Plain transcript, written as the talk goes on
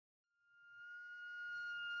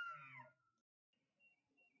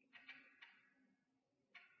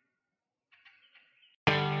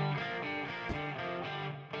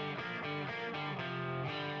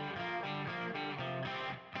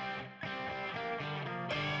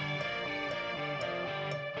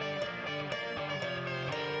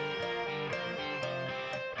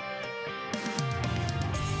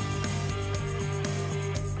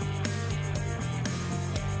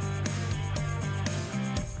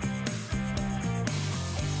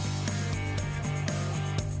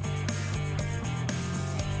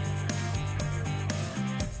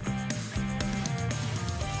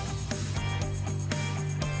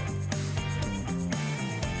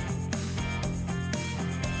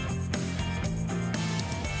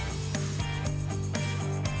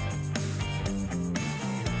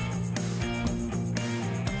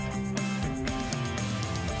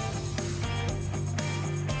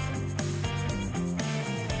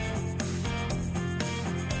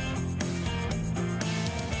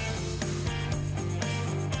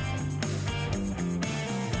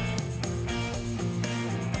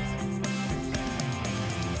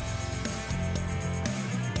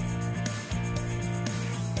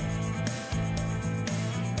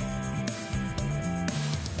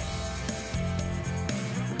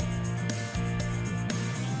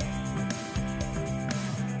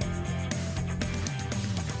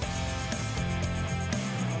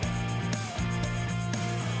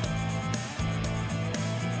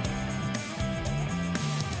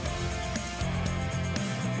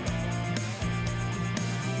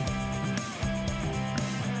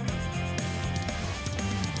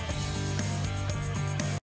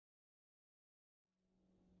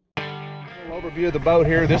Overview of the boat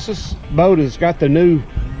here. Boat has got the new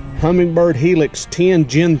Humminbird Helix 10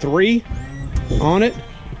 Gen 3 on it.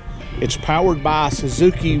 It's powered by a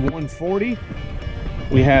Suzuki 140.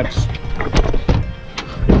 We have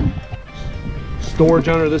storage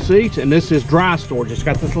under the seats, and this is dry storage. It's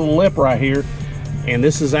got this little lip right here, and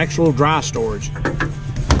this is actual dry storage.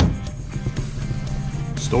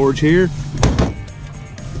 Storage here.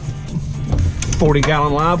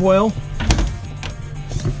 40-gallon live well.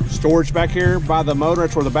 Storage back here by the motor.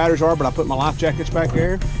 That's where the batteries are, but I put my life jackets back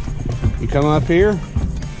there. You come up here.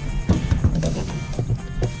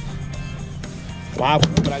 Live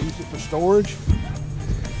well, but I use it for storage.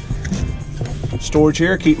 Storage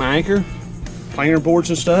here, keep my anchor, planer boards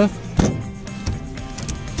and stuff.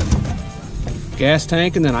 Gas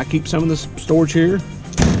tank, and then I keep some of this storage here.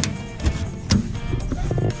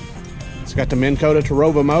 It's got the Minn Kota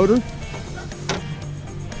Tarova motor.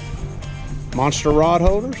 Monster rod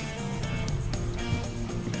holders.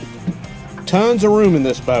 Tons of room in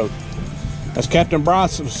this boat. As Captain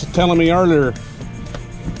Bryce was telling me earlier,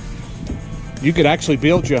 you could actually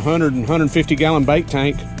build you a 100 and 150 gallon bait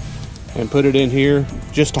tank and put it in here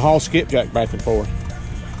just to haul skipjack back and forth.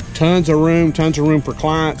 Tons of room for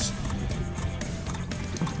clients.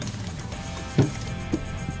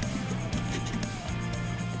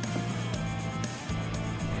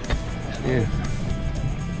 Yeah.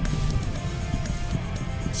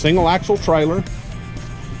 Single axle trailer.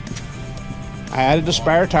 I added the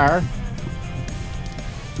spare tire.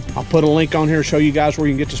 I'll put a link on here to show you guys where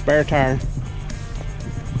you can get the spare tire.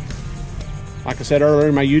 Like I said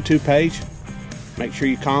earlier, my YouTube page. Make sure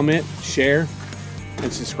you comment, share,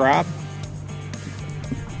 and subscribe.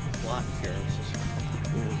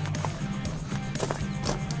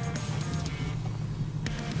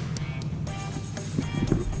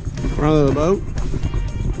 Front of the boat.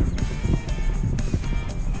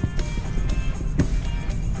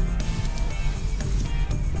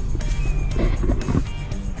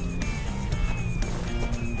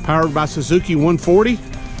 Powered by Suzuki 140.